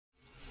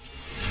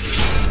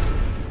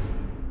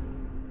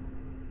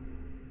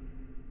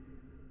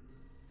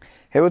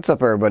Hey, what's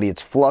up everybody?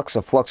 It's Flux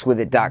of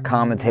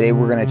fluxwithit.com, and today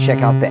we're going to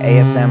check out the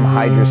ASM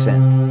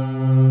HydraSynth.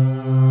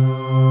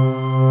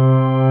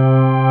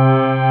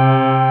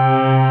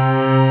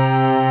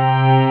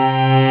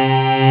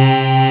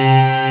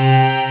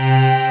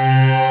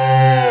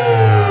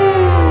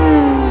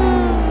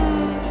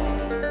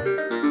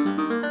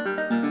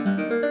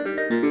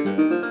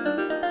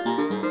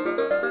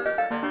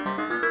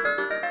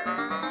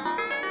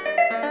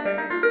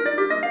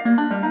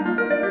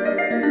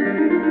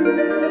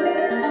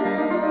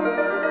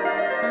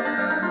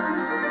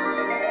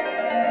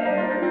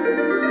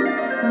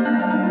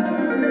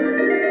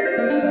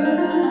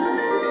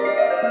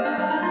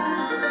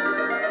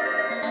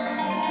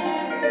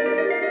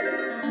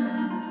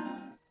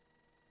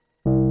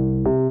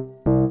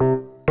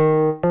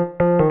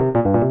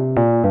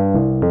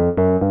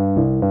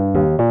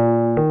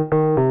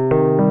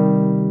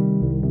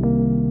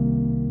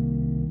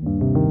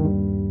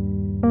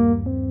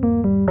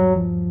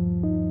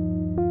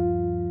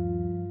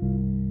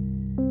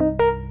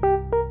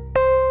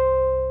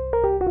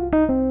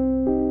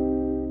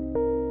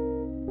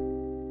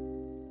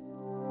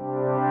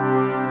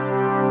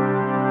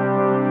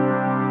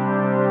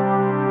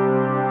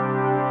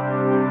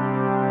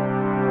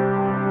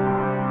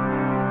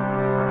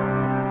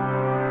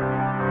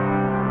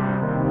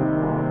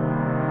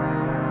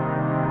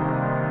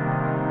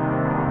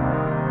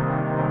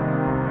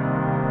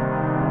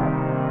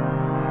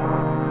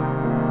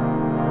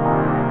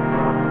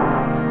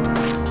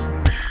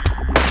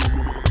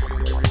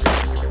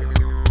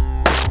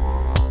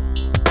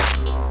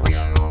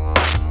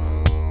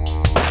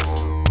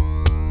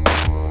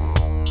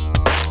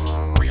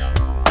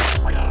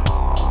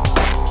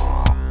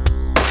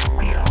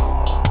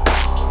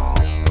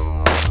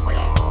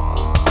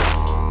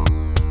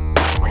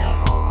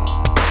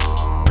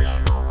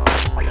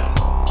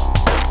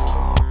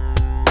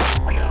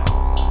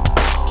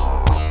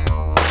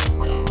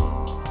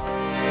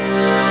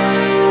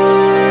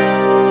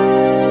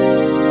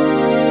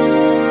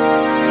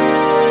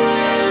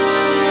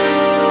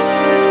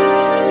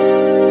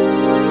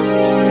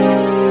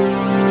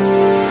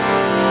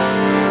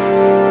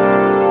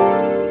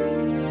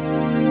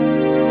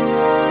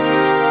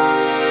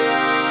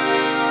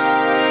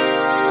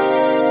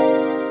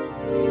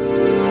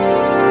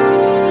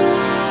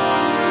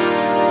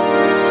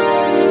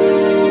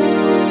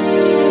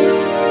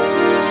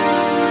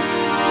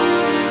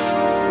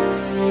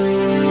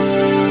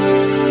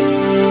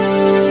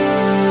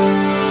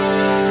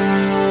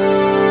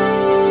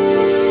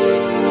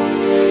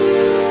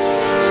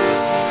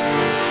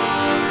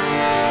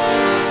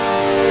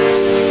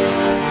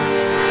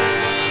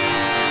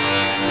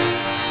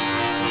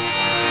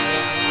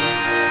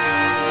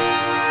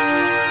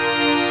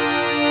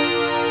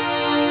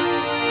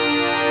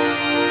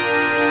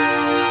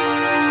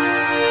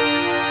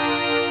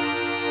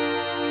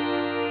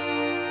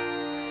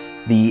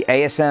 The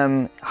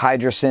ASM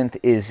HydraSynth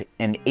is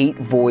an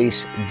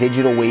 8-voice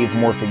digital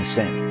WaveMorphing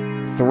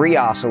synth. 3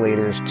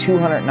 oscillators,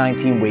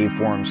 219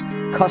 waveforms,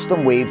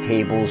 custom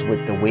wavetables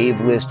with the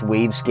WaveList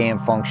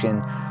WaveScan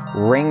function,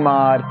 ring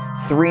mod,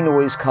 3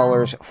 noise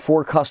colors,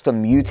 4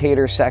 custom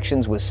mutator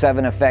sections with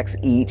 7 effects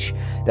each.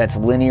 That's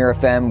linear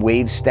FM,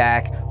 wave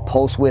stack,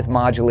 pulse width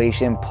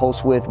modulation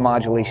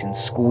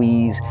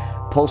squeeze,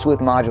 pulse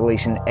width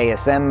modulation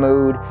ASM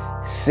mode,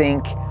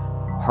 sync,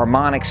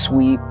 harmonic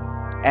sweep,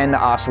 and the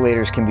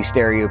oscillators can be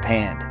stereo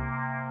panned.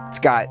 It's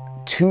got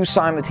 2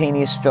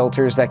 simultaneous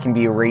filters that can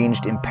be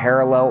arranged in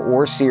parallel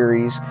or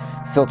series.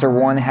 Filter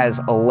 1 has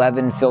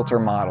 11 filter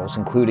models,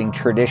 including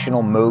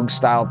traditional Moog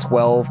style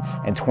 12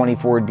 and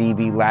 24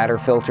 dB ladder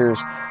filters,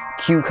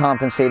 Q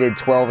compensated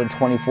 12 and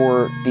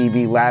 24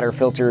 dB ladder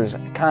filters,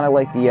 kind of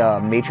like the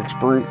Matrix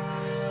Brute,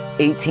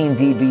 18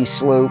 dB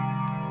slope,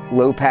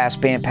 low pass,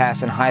 band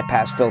pass, and high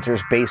pass filters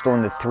based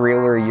on the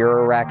Thriller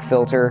Eurorack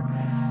filter,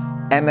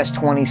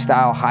 MS-20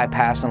 style high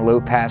pass and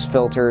low pass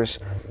filters,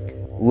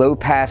 low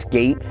pass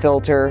gate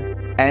filter,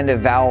 and a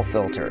valve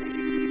filter.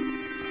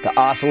 The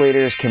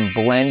oscillators can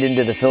blend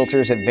into the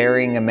filters at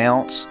varying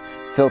amounts.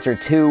 Filter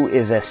 2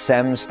 is a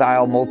SEM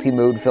style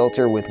multi-mode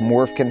filter with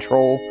morph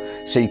control,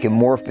 so you can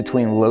morph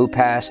between low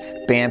pass,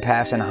 band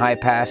pass, and high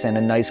pass in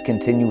a nice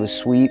continuous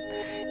sweep.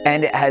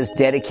 And it has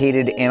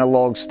dedicated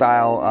analog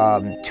style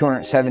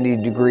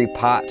 270-degree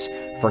pots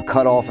for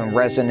cutoff and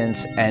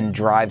resonance and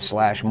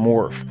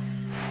drive/morph.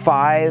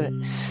 5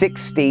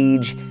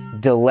 6-stage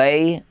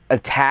delay,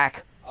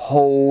 attack,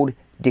 hold,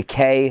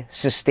 decay,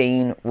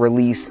 sustain,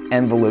 release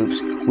envelopes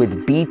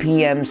with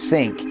BPM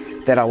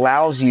sync that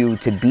allows you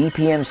to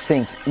BPM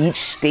sync each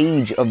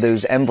stage of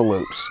those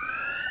envelopes.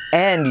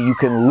 And you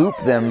can loop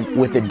them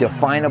with a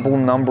definable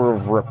number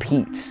of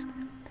repeats.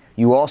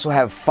 You also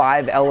have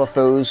 5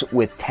 LFOs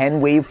with 10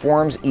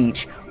 waveforms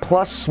each,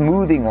 plus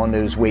smoothing on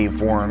those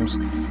waveforms,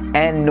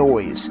 and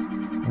noise,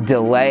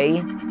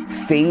 delay,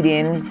 fade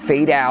in,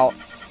 fade out,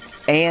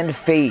 and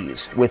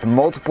phase with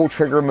multiple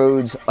trigger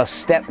modes, a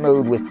step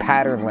mode with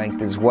pattern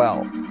length as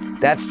well.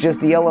 That's just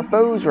the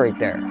LFOs right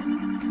there.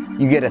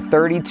 You get a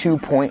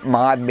 32-point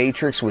mod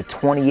matrix with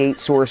 28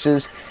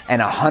 sources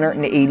and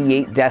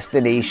 188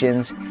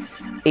 destinations,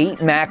 8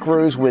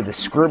 macros with a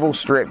scribble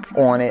strip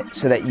on it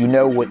so that you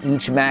know what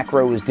each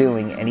macro is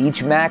doing, and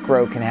each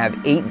macro can have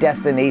 8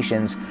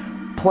 destinations,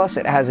 plus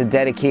it has a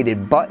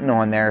dedicated button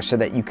on there so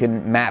that you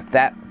can map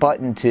that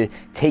button to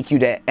take you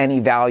to any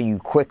value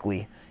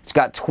quickly. It's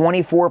got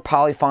 24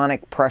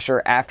 polyphonic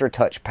pressure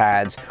aftertouch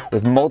pads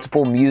with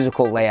multiple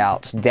musical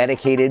layouts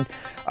dedicated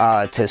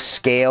to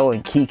scale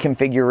and key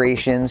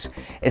configurations.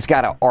 It's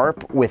got an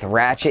ARP with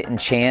ratchet and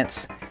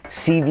chance,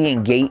 CV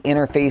and gate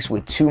interface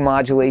with 2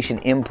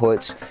 modulation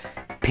inputs,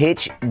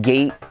 pitch,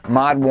 gate,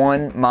 mod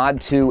 1, mod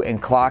 2,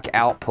 and clock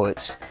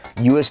outputs,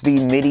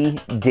 USB MIDI,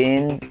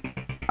 DIN,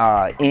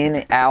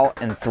 in,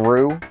 out, and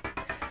through,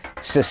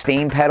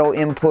 sustain pedal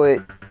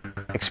input,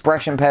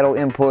 expression pedal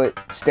input,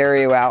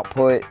 stereo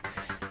output.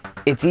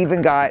 It's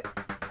even got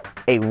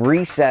a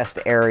recessed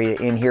area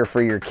in here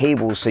for your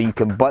cables so you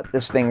can butt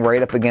this thing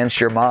right up against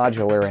your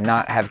modular and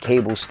not have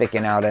cables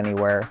sticking out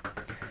anywhere.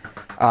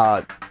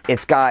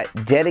 It's got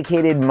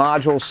dedicated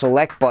module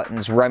select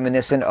buttons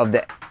reminiscent of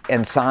the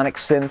Ensoniq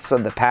synths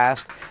of the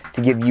past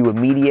to give you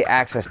immediate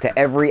access to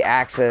every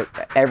area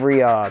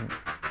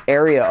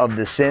of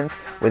the synth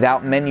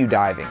without menu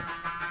diving.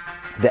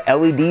 The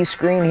LED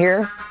screen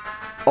here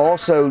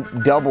also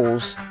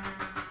doubles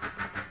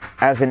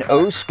as an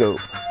O-scope,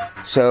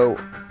 so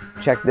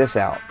check this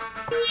out.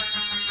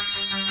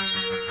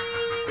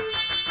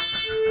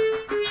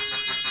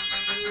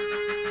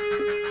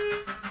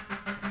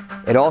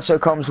 It also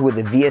comes with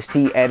a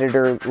VST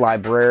editor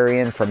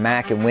librarian for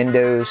Mac and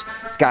Windows.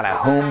 It's got a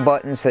home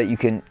button so that you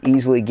can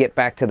easily get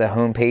back to the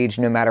home page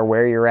no matter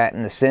where you're at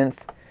in the synth.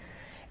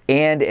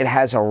 And it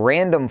has a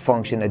random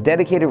function, a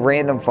dedicated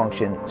random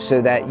function,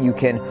 so that you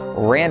can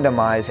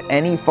randomize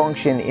any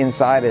function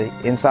inside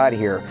of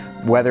here,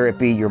 whether it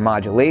be your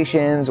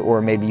modulations,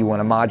 or maybe you want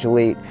to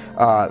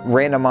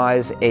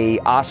randomize a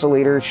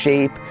oscillator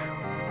shape,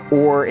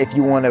 or if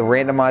you want to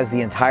randomize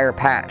the entire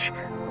patch.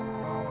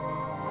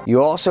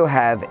 You also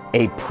have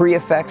a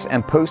pre-effects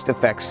and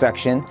post-effects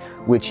section,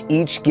 which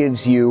each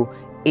gives you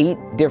 8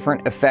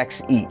 different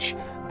effects each.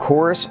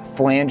 Chorus,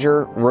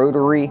 flanger,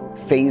 rotary,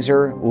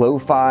 phaser,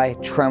 lo-fi,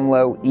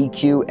 tremolo,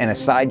 EQ, and a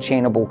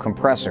side-chainable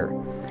compressor.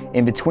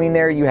 In between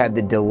there you have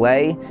the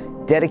delay,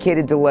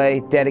 dedicated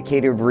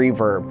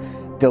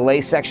reverb.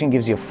 Delay section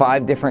gives you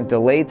 5 different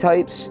delay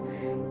types,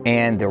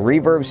 and the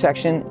reverb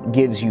section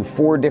gives you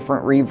 4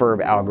 different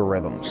reverb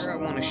algorithms. Here I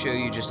want to show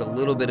you just a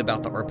little bit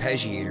about the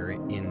arpeggiator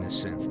in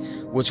this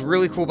synth. What's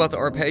really cool about the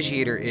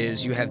arpeggiator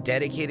is you have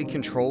dedicated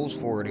controls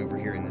for it over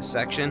here in this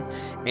section,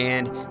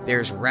 and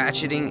there's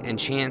ratcheting and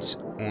chance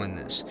on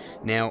this.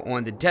 Now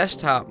on the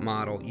desktop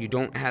model you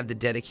don't have the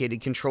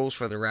dedicated controls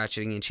for the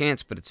ratcheting and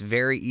chance, but it's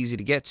very easy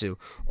to get to.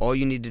 All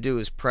you need to do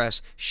is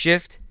press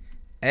Shift,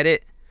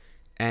 Edit,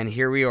 and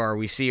here we are.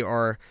 We see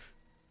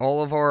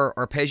all of our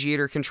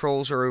arpeggiator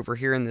controls are over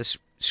here in this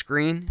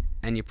screen,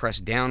 and you press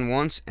down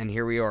once and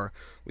here we are.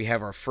 We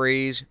have our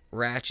phrase,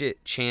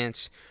 ratchet,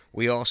 chance.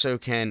 We also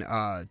can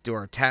do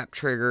our tap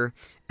trigger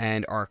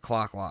and our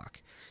clock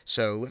lock.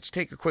 So let's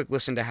take a quick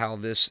listen to how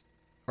this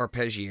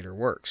arpeggiator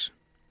works.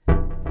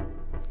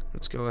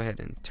 Let's go ahead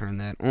and turn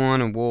that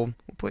on, and we'll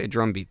play a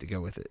drum beat to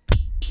go with it.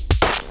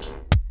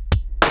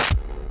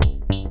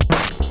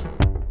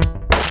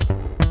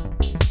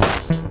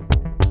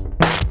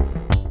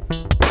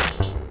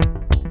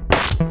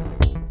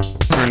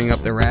 Turning up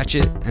the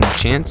ratchet and the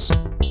chance.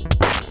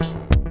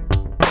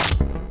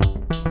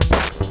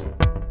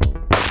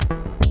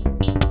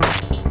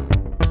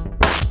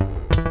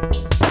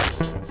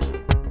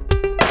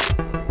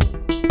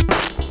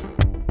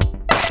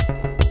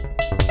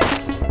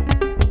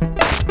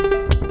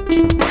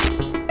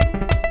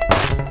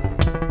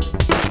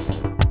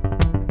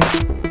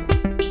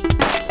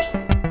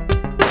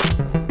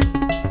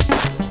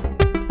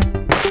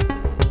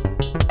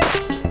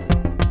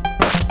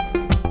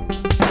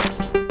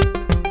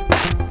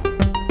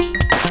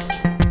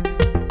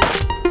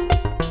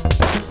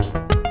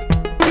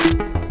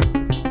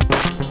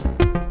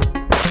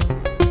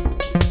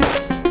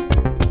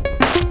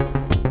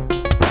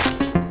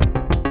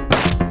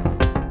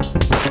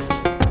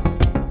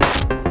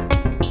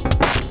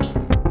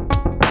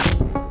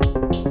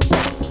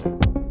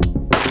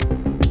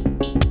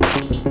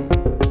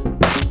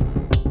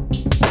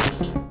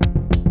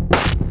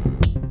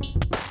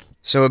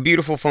 So a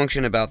beautiful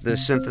function about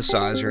this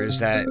synthesizer is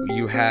that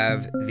you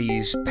have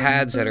these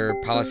pads that are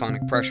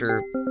polyphonic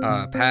pressure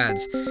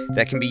pads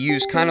that can be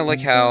used kind of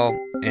like how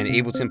an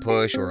Ableton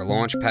Push or a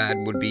launch pad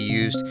would be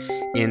used,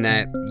 in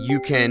that you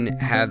can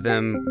have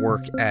them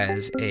work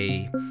as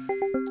a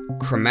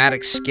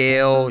chromatic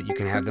scale, you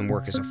can have them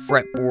work as a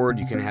fretboard,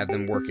 you can have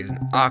them work as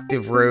an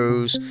octave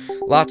rows,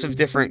 lots of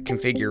different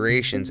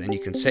configurations, and you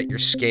can set your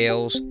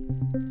scales.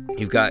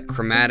 You've got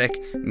chromatic,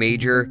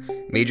 major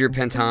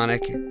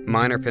pentatonic,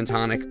 minor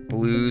pentatonic,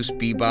 blues,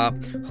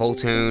 bebop, whole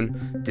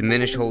tone,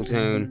 diminished whole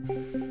tone,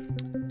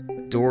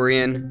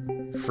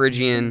 Dorian,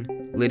 Phrygian,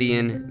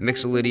 Lydian,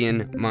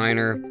 Mixolydian,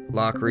 minor,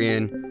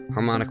 Locrian,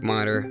 harmonic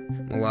minor,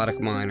 melodic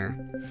minor.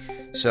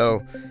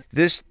 So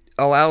this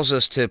allows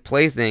us to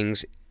play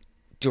things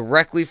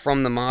directly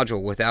from the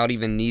module without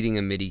even needing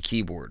a MIDI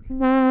keyboard.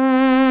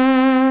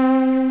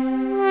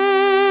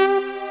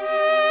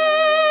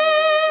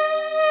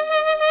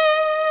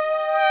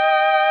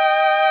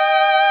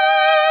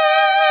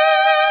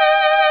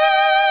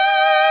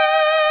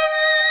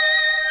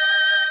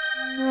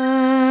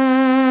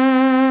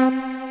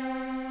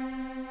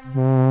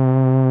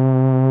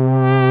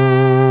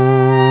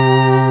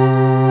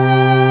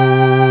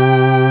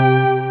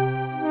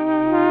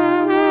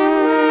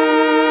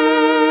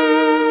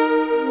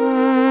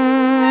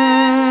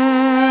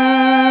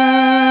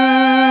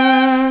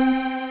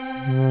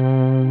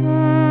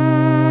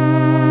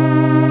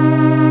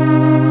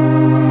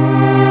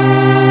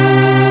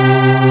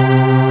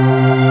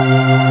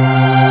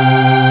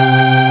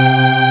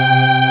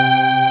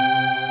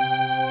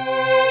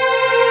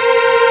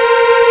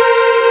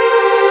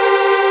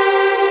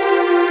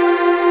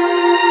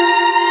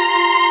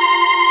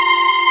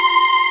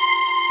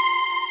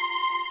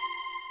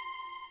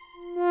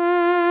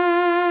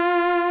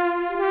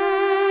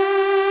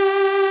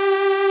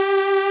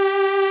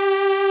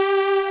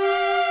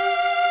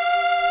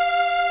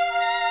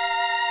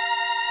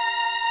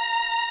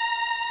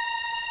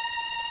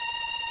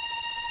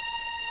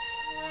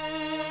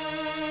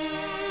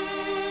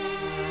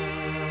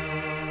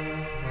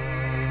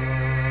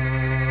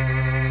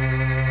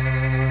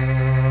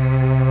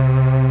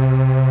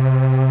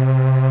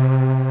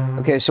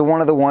 Okay, so one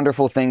of the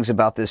wonderful things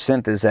about this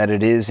synth is that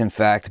it is in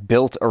fact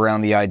built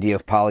around the idea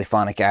of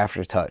polyphonic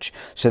aftertouch.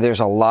 So there's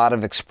a lot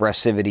of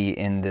expressivity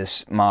in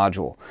this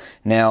module.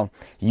 Now,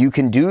 you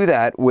can do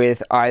that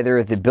with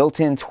either the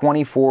built-in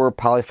 24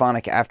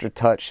 polyphonic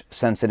aftertouch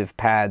sensitive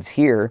pads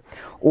here,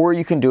 or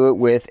you can do it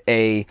with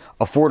a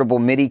affordable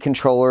MIDI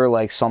controller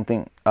like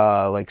something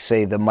like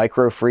say the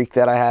Micro Freak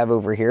that I have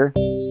over here.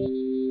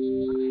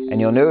 And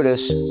you'll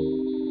notice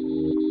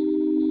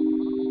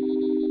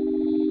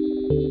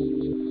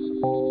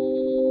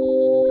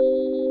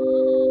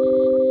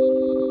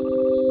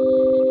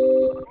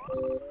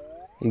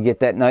you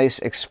get that nice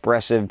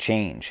expressive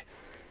change.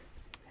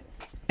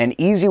 An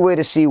easy way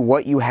to see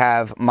what you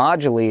have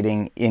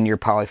modulating in your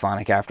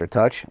polyphonic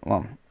aftertouch,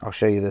 well, I'll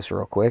show you this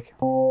real quick.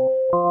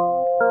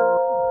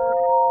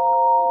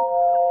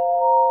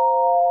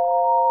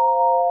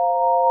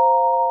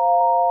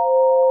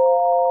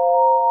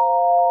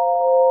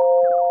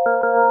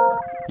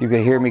 You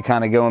can hear me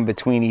kind of going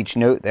between each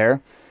note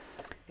there.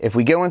 If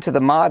we go into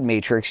the mod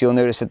matrix, you'll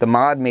notice that the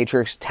mod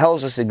matrix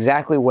tells us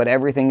exactly what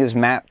everything is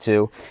mapped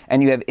to,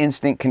 and you have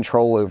instant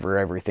control over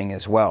everything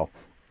as well.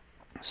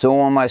 So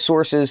on my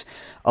sources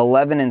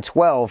 11 and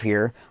 12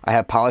 here, I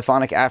have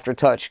polyphonic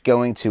aftertouch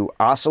going to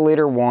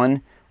oscillator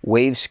 1,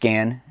 wave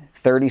scan,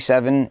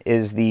 37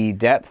 is the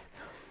depth.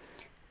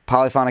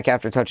 Polyphonic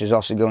aftertouch is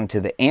also going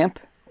to the amp,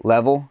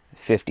 level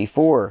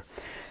 54.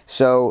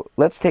 So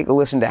let's take a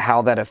listen to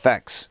how that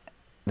affects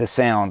the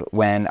sound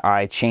when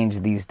I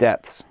change these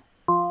depths.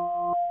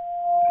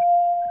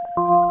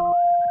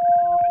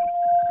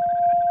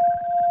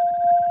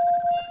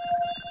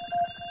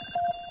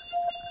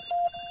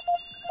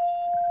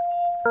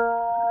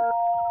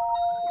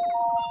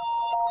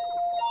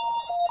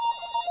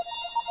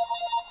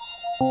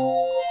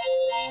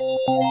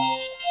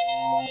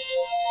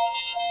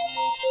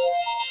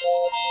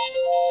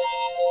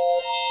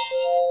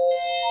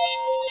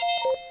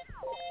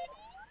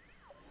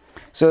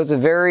 So it's a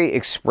very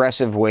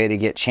expressive way to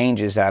get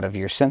changes out of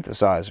your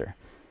synthesizer.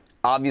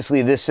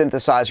 Obviously, this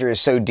synthesizer is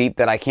so deep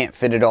that I can't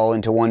fit it all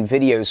into one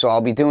video, so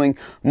I'll be doing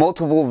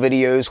multiple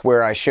videos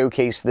where I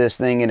showcase this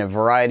thing in a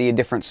variety of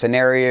different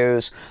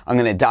scenarios. I'm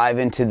going to dive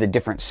into the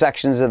different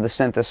sections of the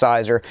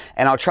synthesizer,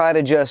 and I'll try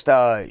to just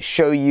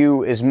show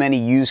you as many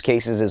use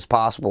cases as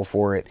possible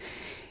for it.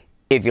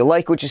 If you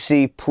like what you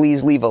see,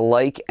 please leave a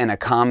like and a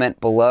comment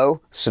below,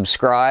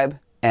 subscribe,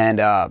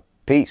 and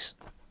peace.